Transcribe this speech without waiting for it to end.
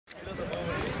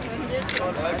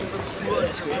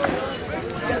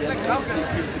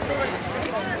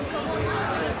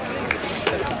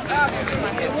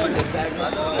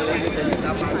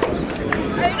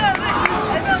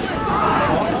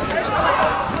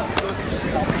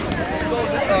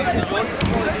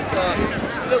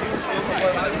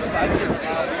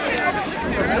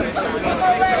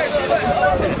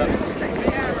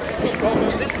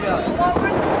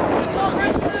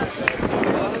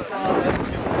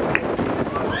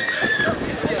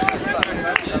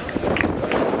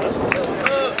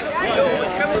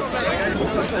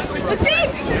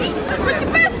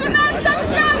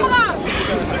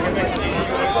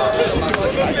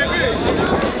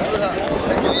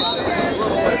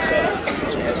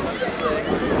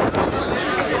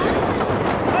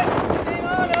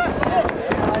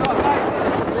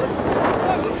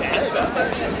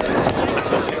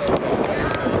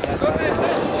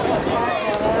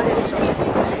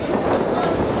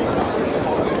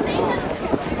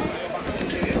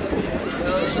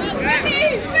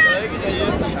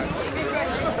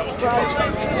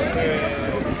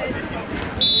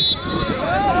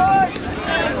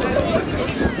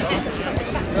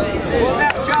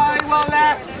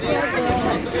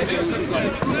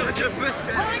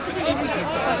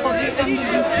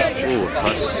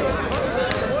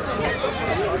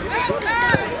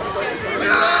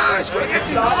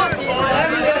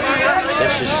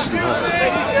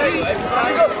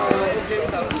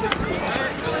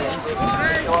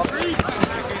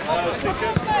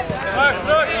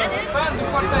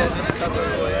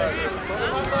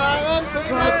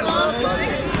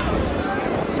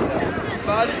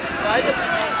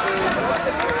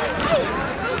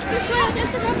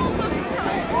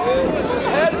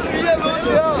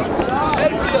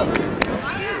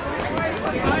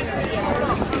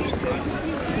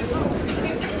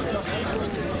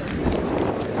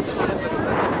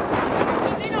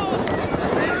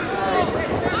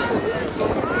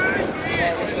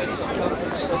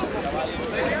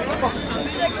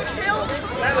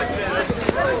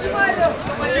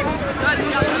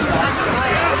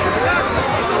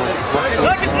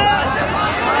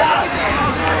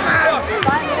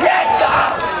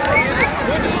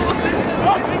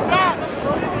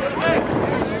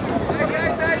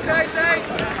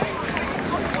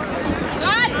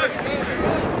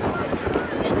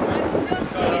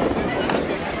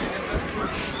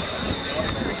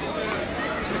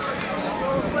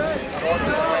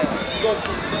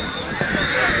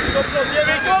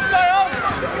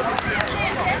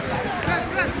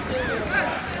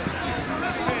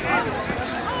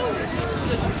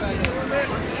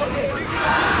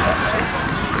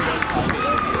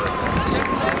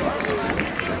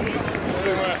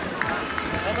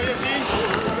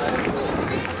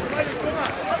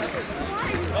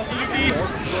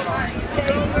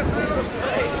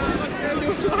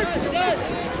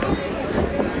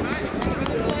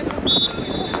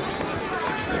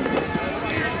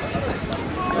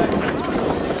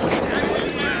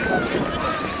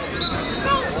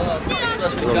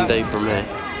Long day for me.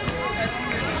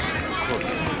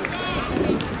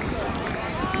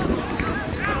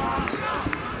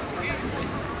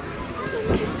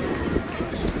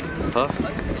 Huh?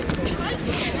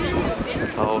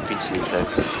 Oh, I've been sleeping.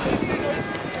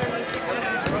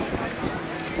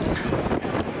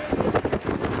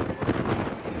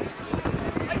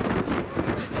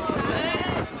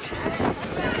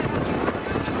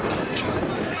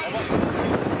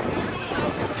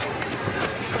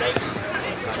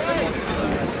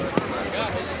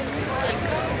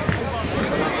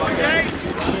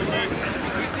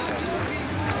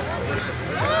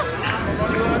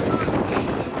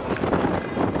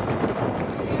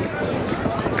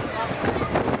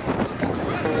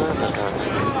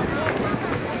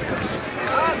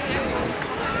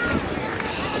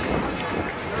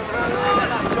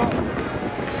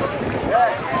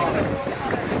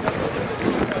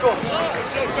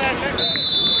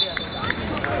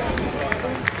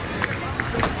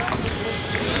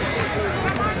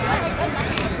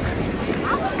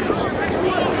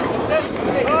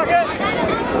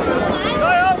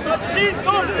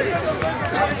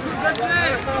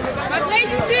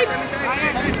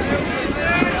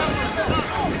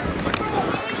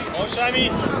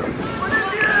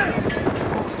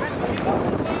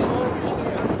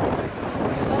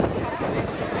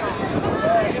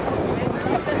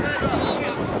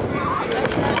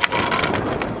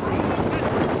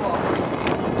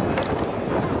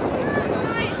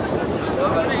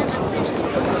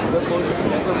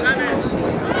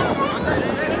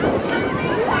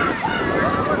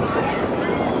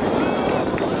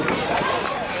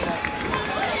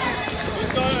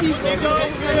 Keep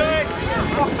going,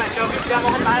 Fuck, man, jeg vil gerne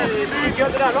have dig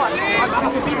gjort det der lort. Og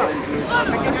bare forbi mig.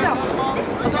 Man kan ikke der.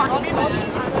 Og så har han forbi mig.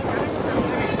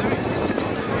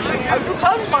 Har du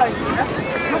taget den, Frederik? Ja.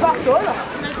 Du har bare stået der.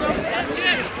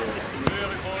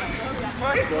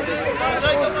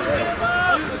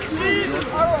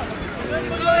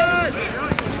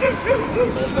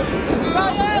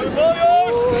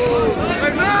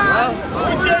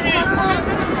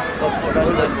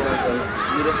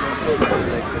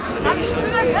 I've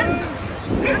souped that man.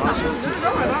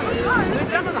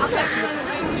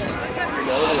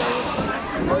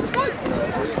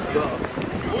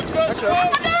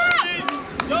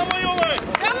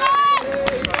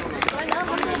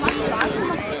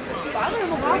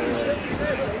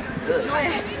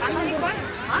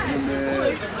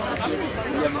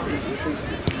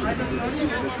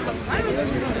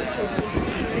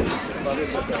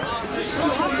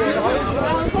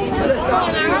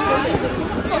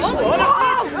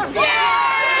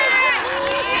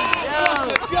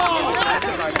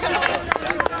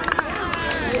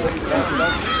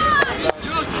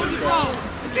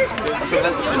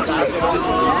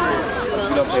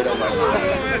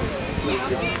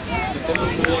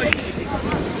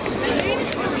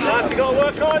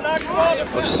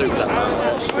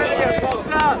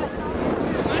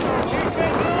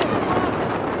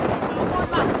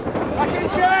 Back in,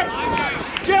 Jen!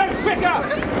 Jen, quicker!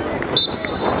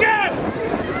 Jen!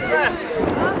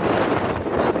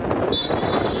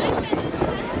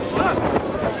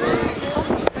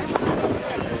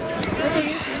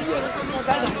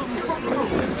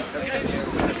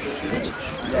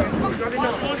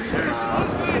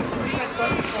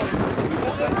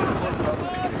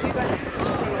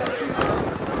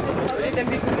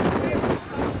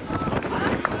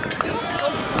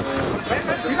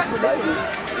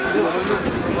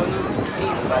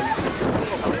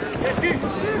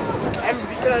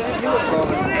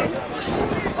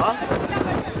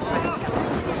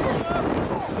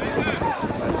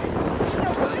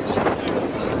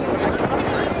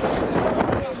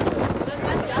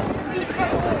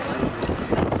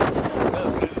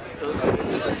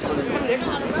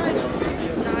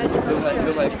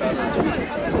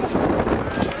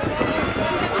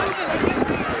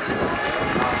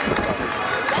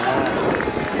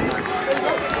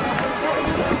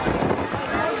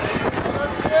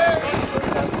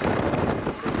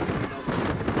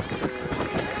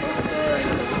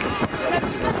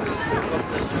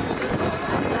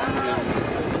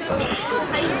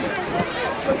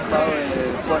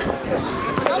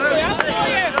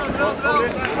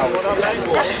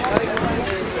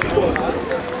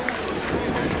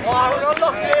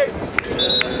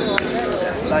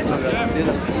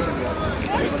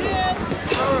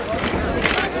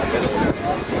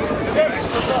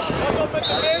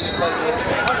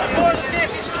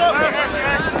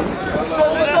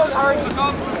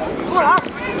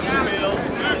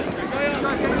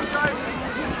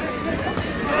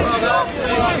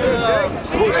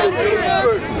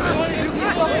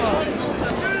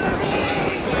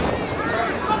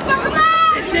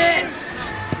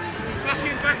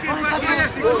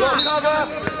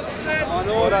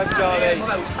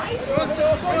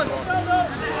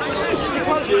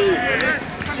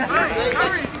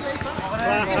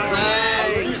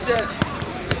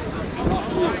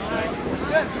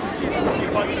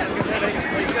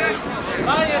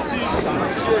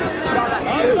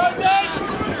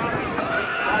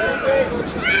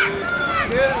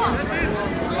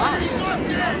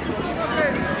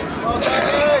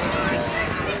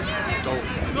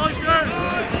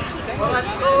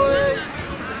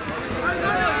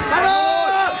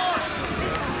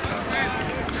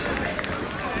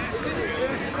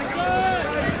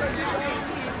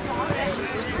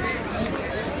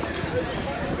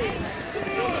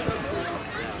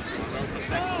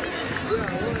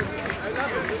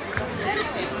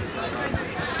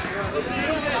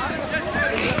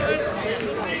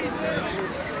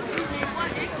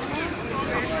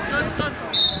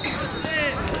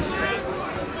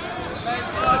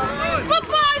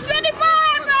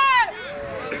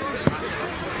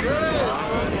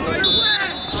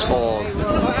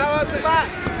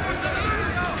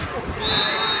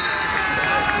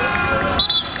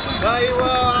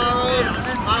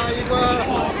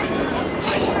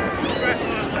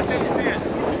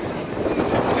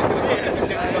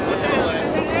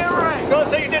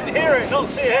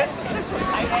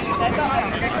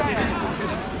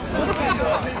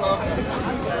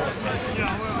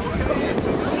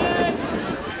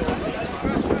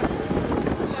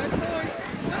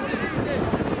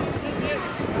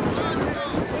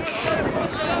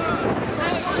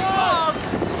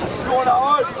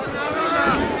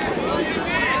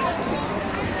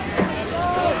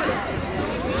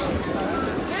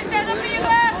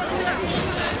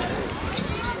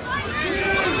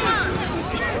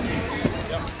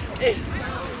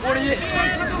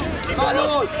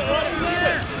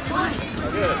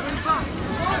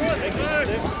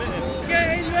 Get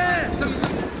in there!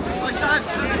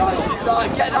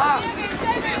 Get that!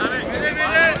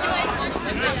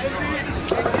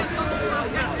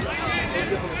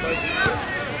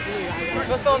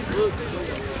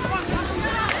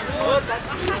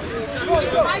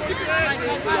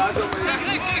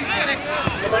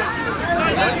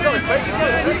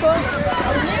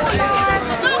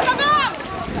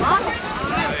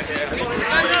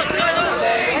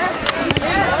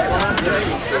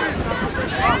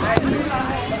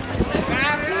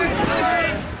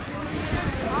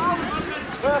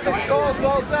 Perfect goal,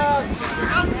 well done.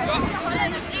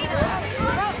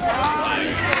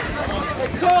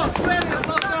 Of course, brilliant,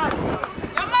 well done.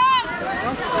 Come on!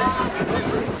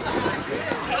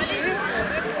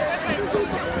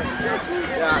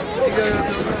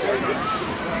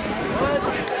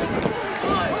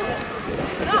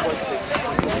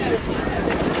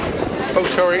 Oh,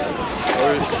 sorry.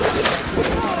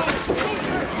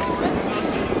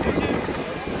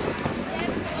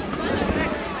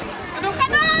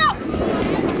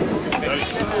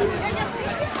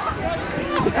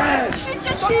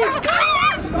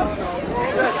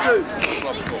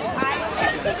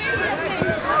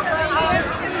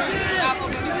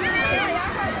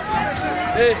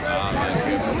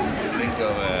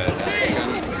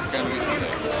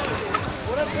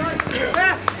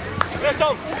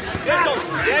 Weston,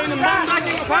 jij in de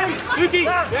mandekking op hem. Lucky,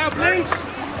 jij op links.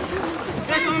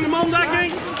 Weston in de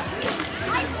mandekking.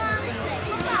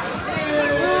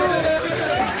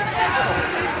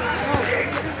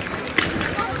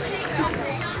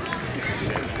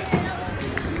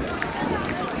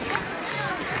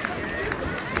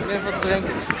 Even wat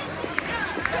drinken.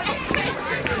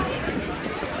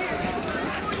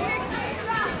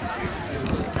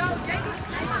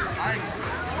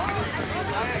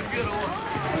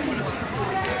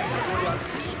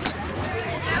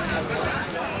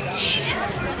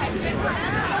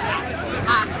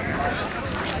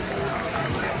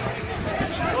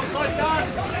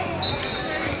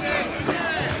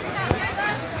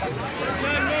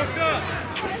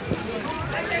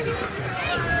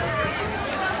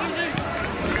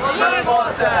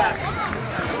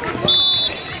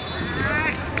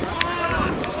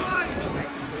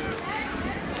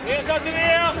 Hier staat hij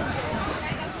weer.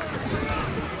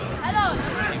 Hallo.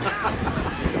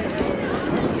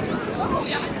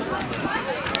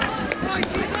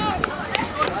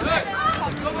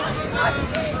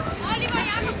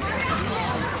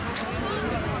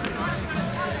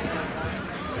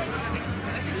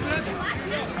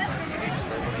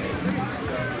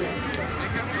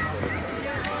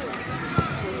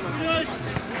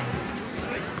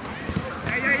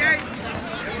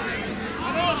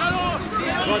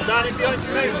 Wat daar heb je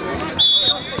uit mee.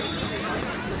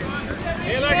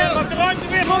 Heel lekker, maak de ruimte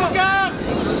weer voor elkaar.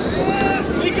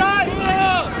 Mika,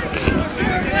 hier!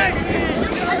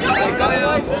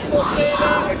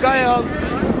 Dat kan je ook.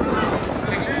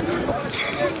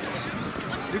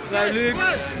 Luc vrij, Luc.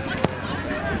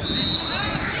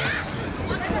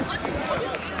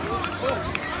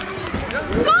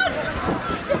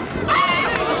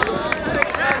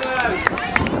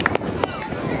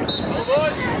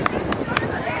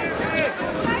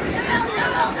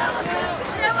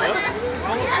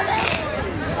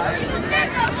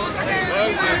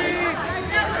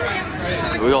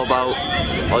 We got about,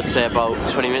 I'd say about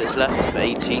 20 minutes left,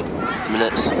 18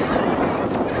 minutes.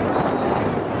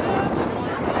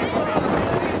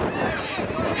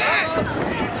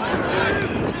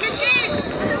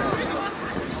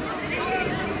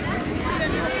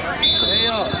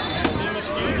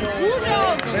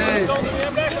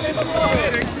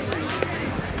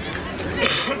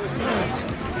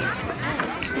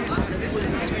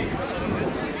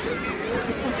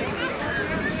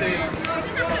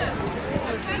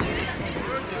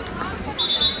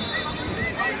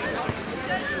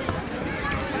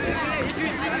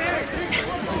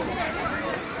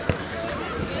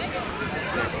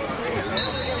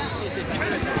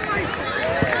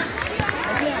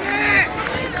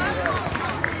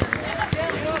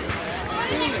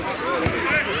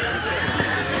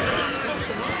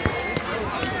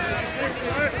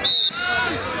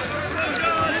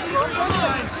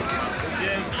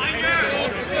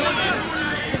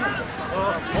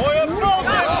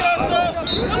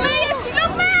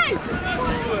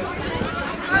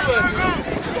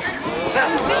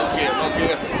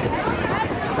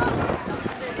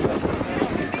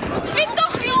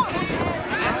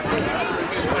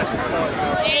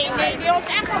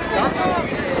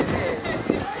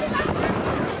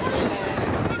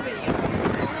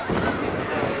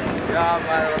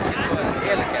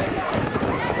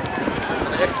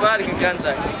 Rechtvaardige grens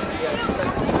zijn.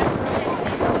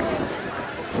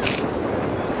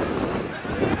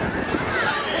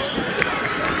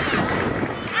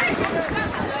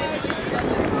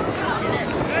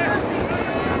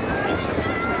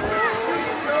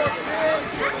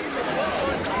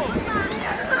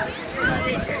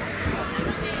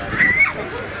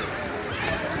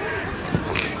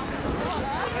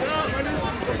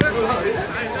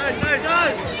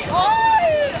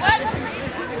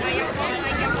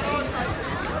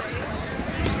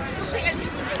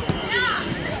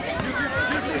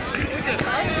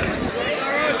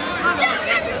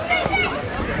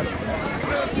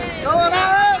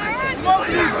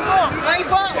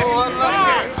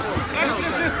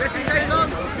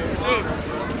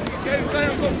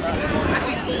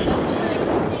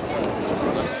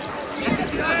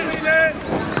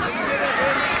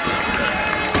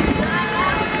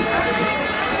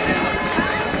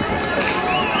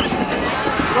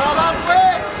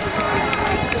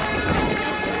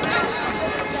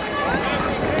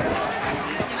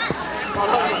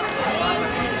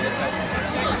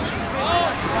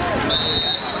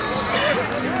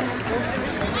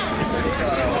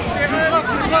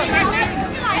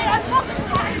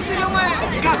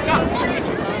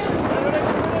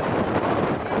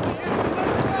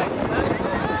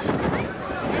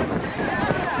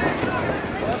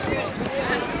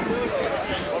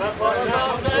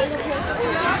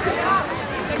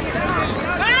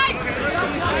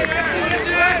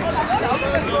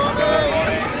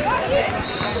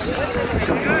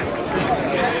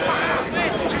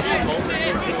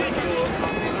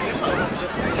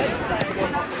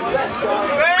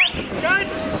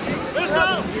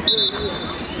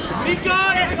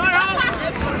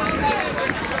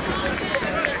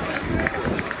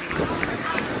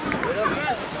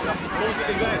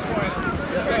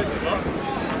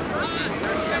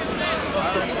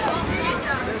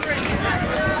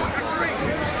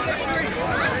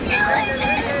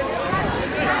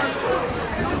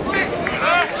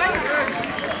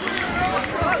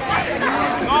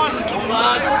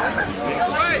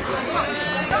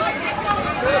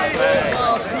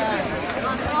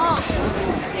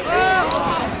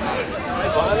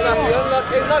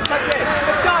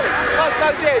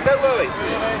 Don't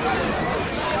worry.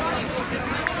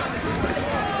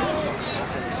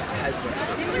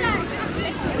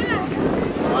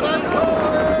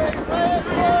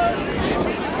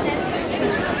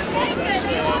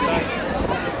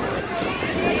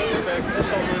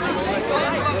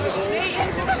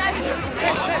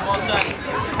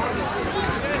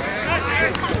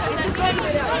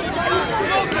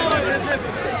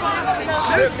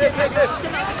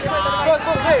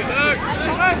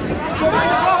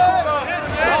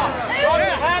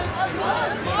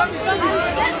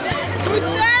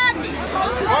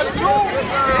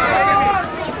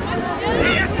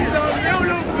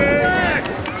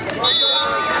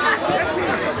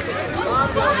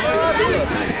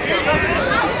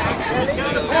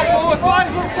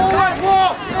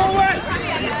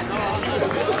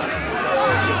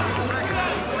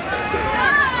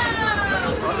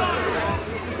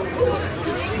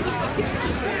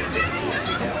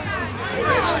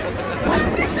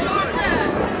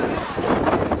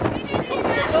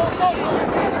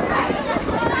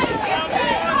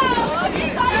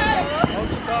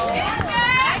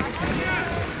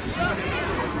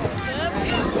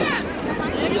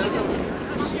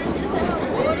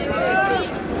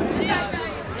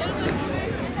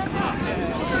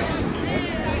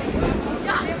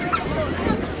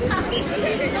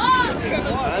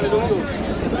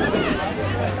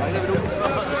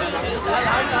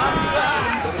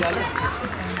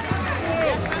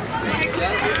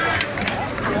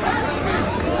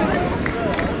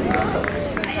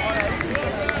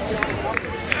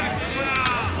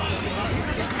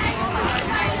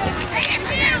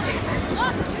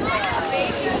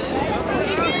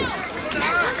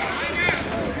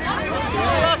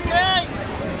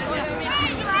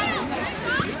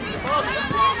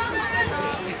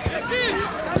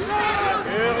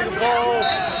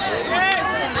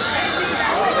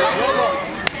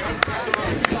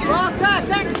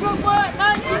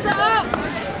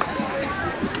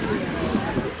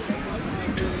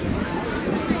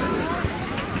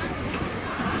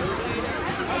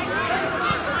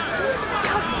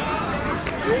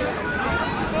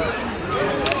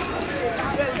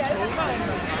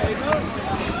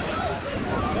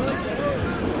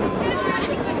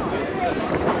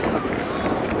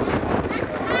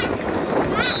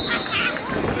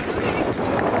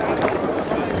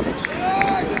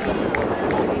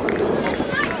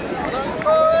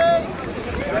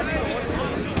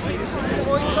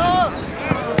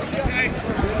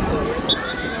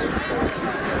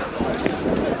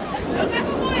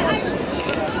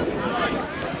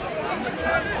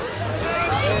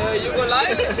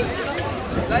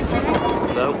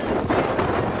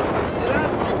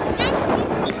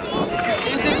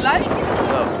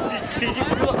 Did you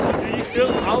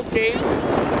feel how game?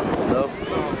 No.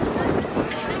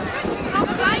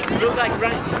 Look like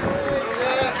Grant.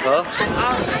 Huh?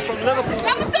 From Liverpool.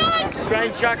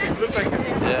 Grant jacket, look like it.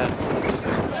 Yeah.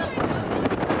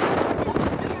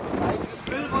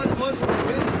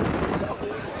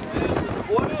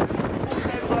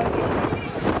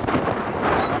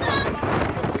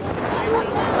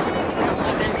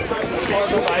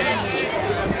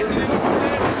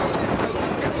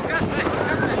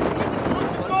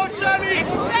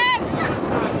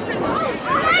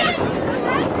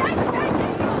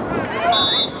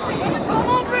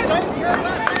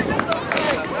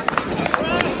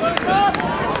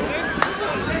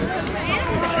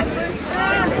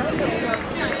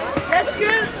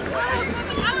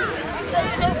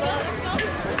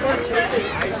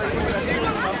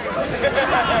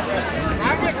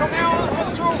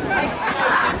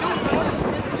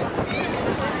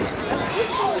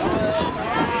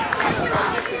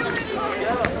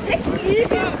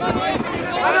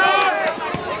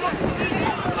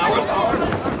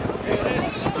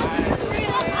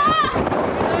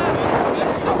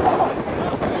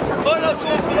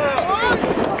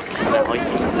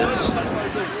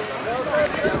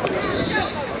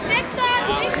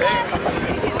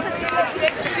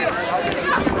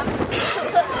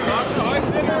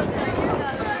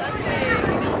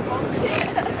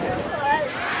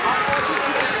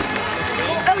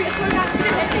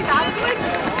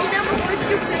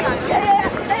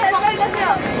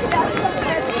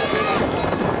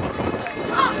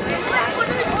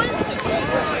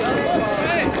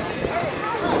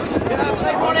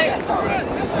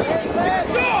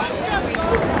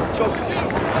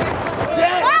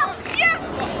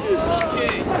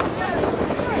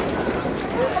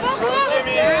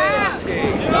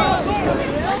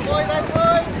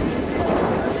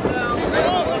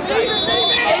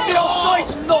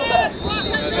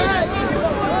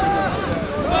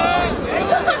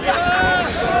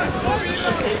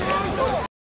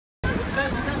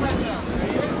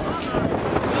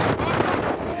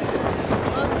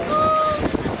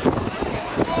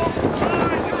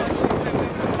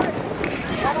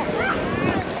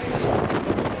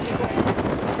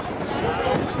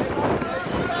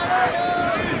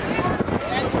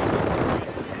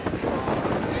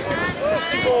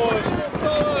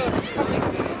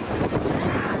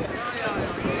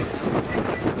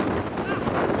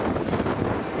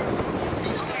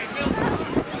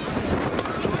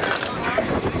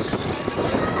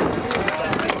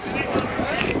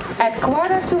 At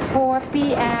 4:45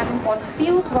 p.m. on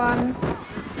Field 1,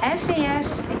 SAS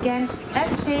against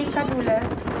FC Kadoule,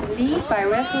 lead by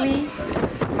referee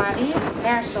Marie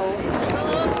Hersel.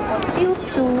 On Field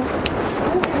 2,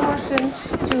 Horsens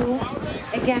 2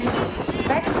 against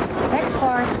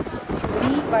Beckford,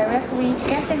 lead by referee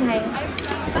Kevin Henk.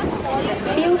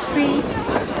 Field 3,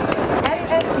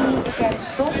 FFB against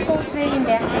Doskol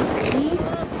 32, lead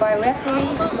by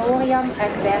referee Florian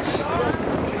Edberg.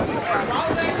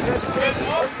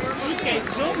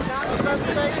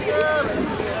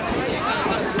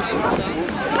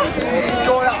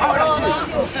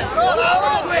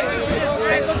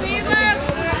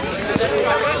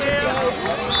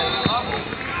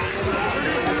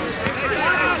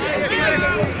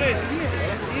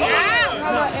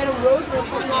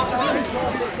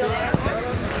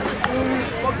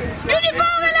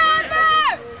 Uniformen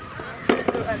laten!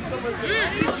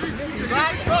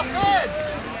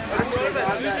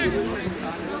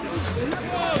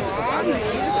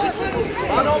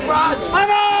 Man on, Brad! Man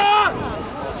on!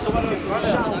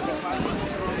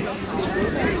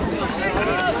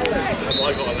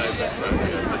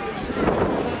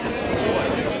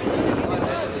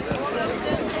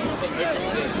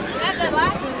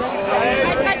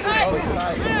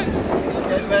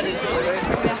 Get ready.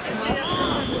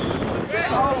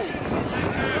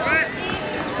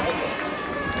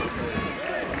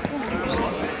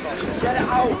 Get it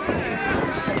out!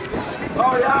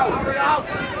 Hurry out! Hurry out!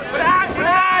 Put on! Put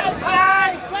on!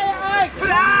 Put on!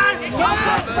 Put on! Come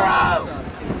through!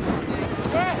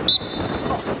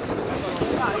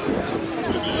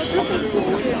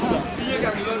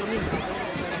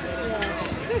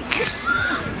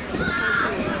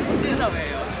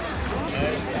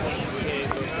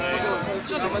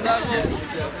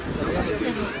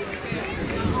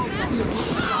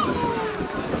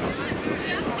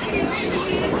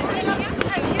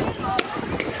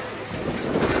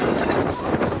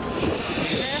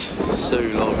 So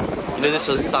long. You know this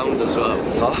has sound as well.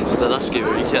 Huh? So that's good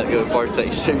where you can't go with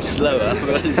Bartek so slow at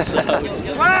running sound.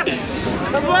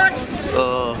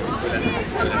 Oh.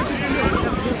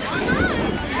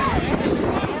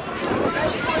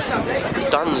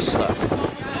 Dan's like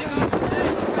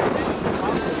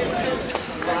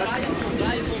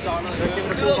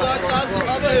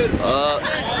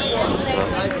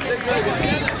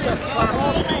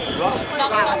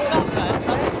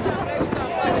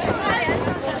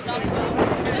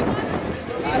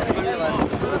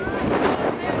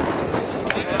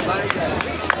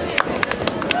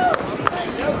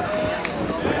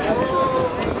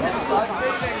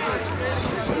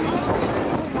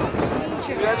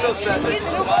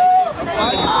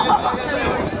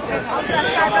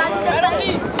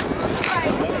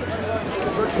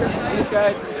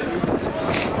Okay.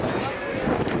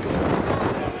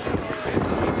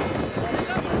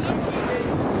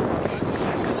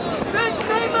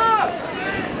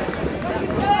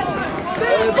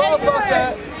 Bal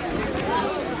pakken!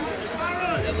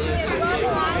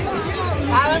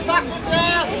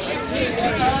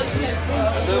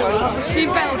 Die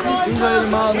penalty. Die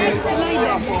helemaal niet.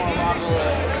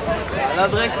 Ja, laat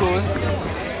direct hoor.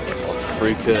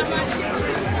 Free cut.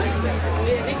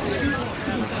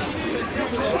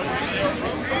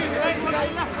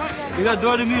 Je gaat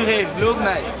door de muur heen, geloof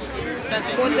mij.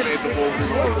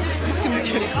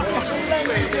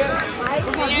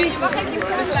 Je mag geen nieuwe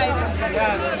leiden.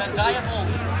 Draai je vol.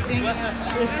 In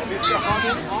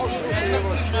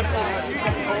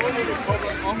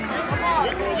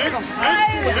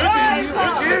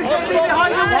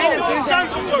het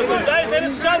centrum terug, blijf in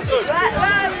het centrum.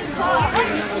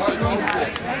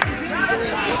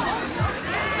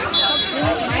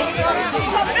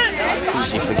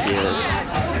 Easy verkeerd.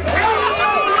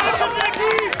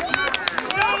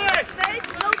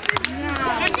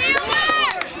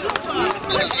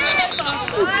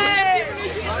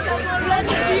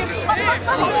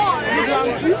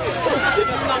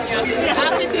 Ja,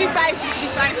 met 3,50.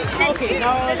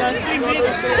 Nou, dan 10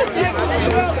 meters.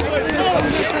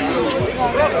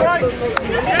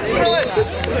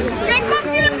 Kijk,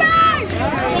 kom je erbij!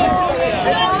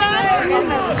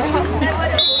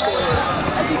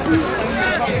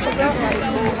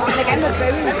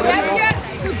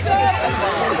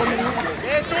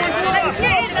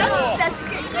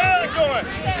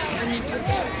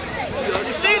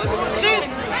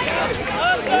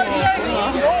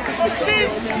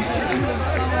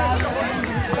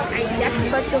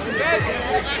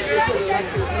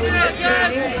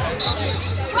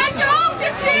 Wat je hoofd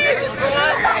is zien!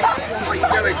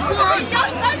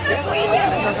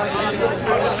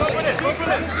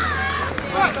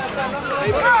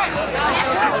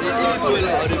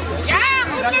 Ja,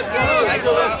 goed lukken!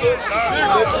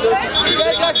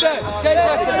 Scheidsrechter!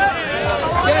 Scheidsrechter!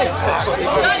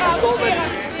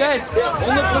 Scheids! 100%!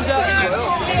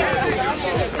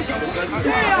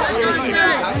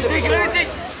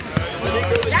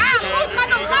 Ja, goed, ga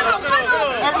nog, ga nog, ga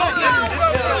nog!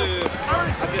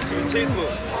 Agressiviteit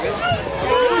voor.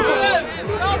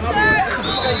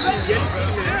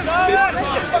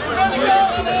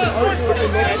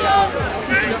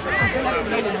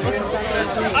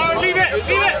 Lieve!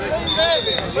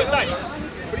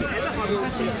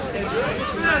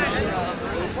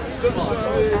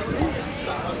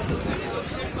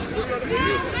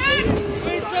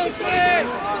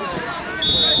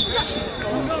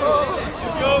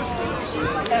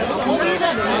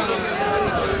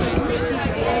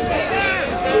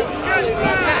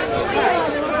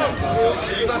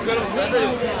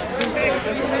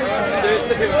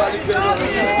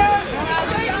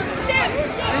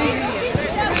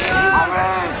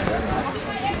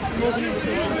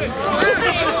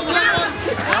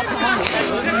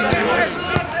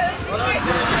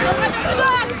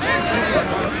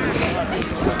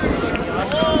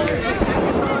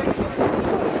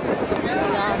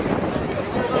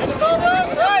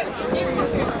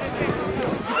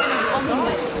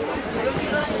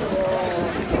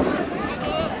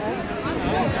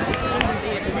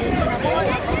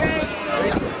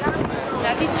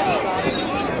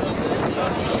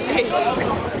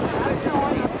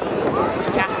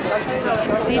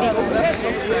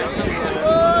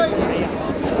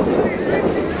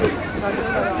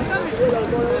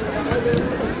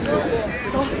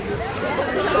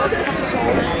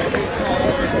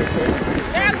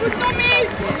 Ja, goed, Tommy!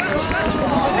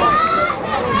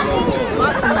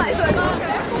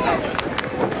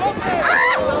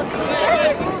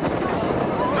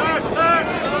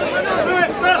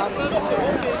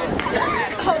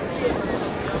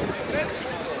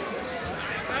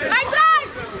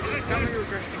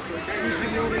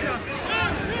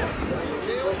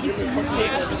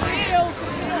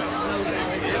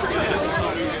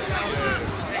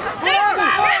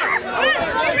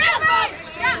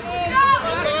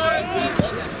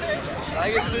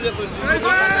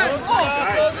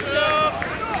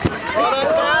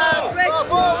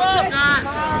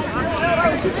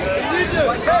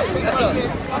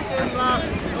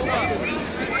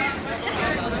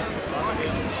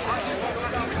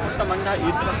 dat maakt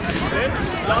niet uit.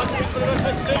 Laten we voor de rest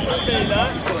met simpel spelen.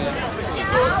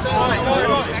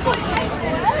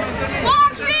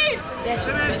 Foxy!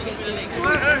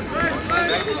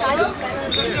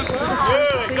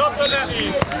 Heerlijk, dat wil ik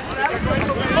zien.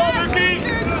 Kom, Bukie!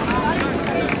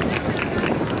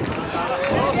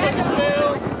 Awesome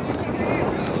gespeeld.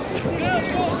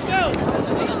 Snel!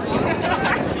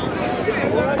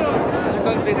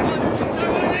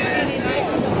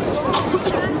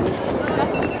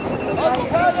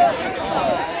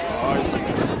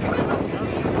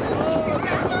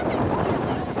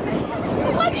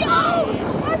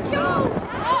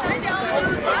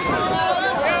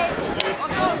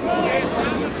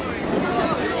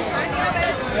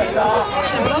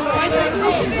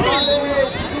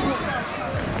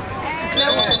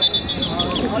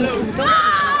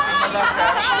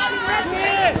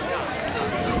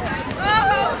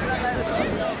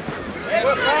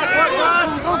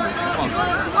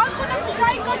 Houd gewoon op de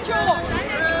zijkant, joh!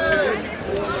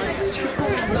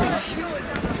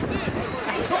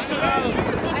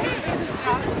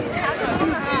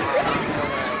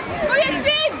 Wil je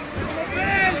zien?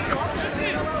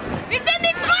 Niet in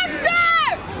die drukte!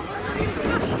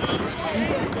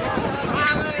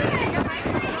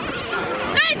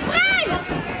 Rijd, vrij!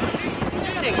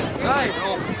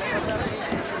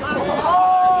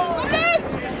 Kom nu!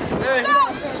 Zo!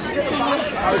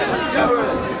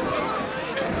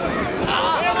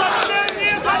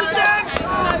 Neer zat het in!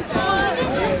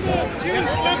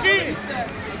 Lucky!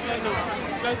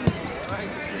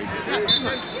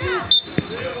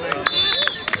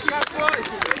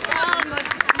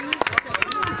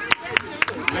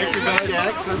 Thank you very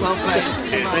much. Well played.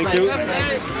 Thank you.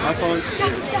 Have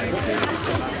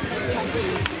fun.